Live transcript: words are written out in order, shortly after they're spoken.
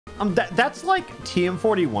that's like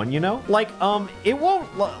TM41, you know? Like, it won't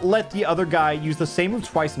let the other guy use the same move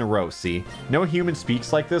twice in a row, see? No human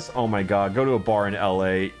speaks like this? Oh my god, go to a bar in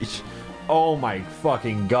LA. Oh my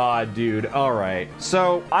fucking god, dude. Alright.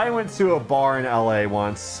 So, I went to a bar in LA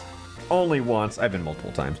once. Only once. I've been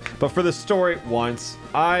multiple times. But for the story, once.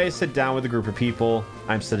 I sit down with a group of people.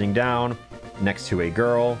 I'm sitting down next to a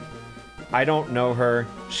girl. I don't know her.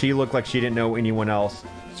 She looked like she didn't know anyone else.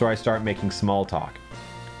 So I start making small talk.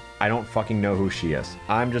 I don't fucking know who she is.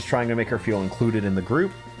 I'm just trying to make her feel included in the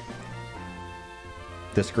group.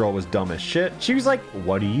 This girl was dumb as shit. She was like,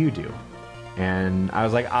 what do you do? And I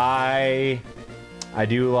was like, I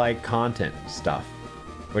do like content stuff.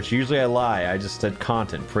 Which usually I lie. I just said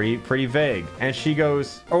content. Pretty vague. And she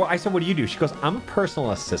goes, oh, I said, what do you do? She goes, I'm a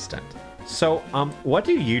personal assistant. So, what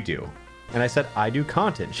do you do? And I said, I do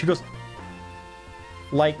content. She goes,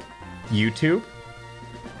 like YouTube?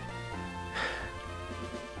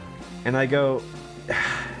 And I go,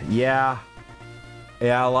 yeah,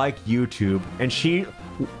 I like YouTube. And she,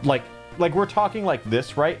 like we're talking like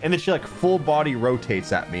this, right? And then she like full body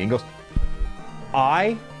rotates at me and goes,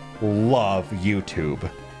 I love YouTube.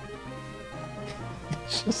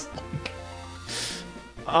 It's just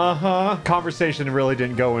like, Conversation really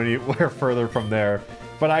didn't go anywhere further from there.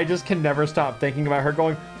 But I just can never stop thinking about her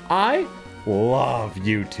going, I love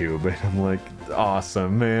YouTube. And I'm like,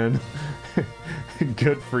 awesome, man.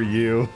 Good for you.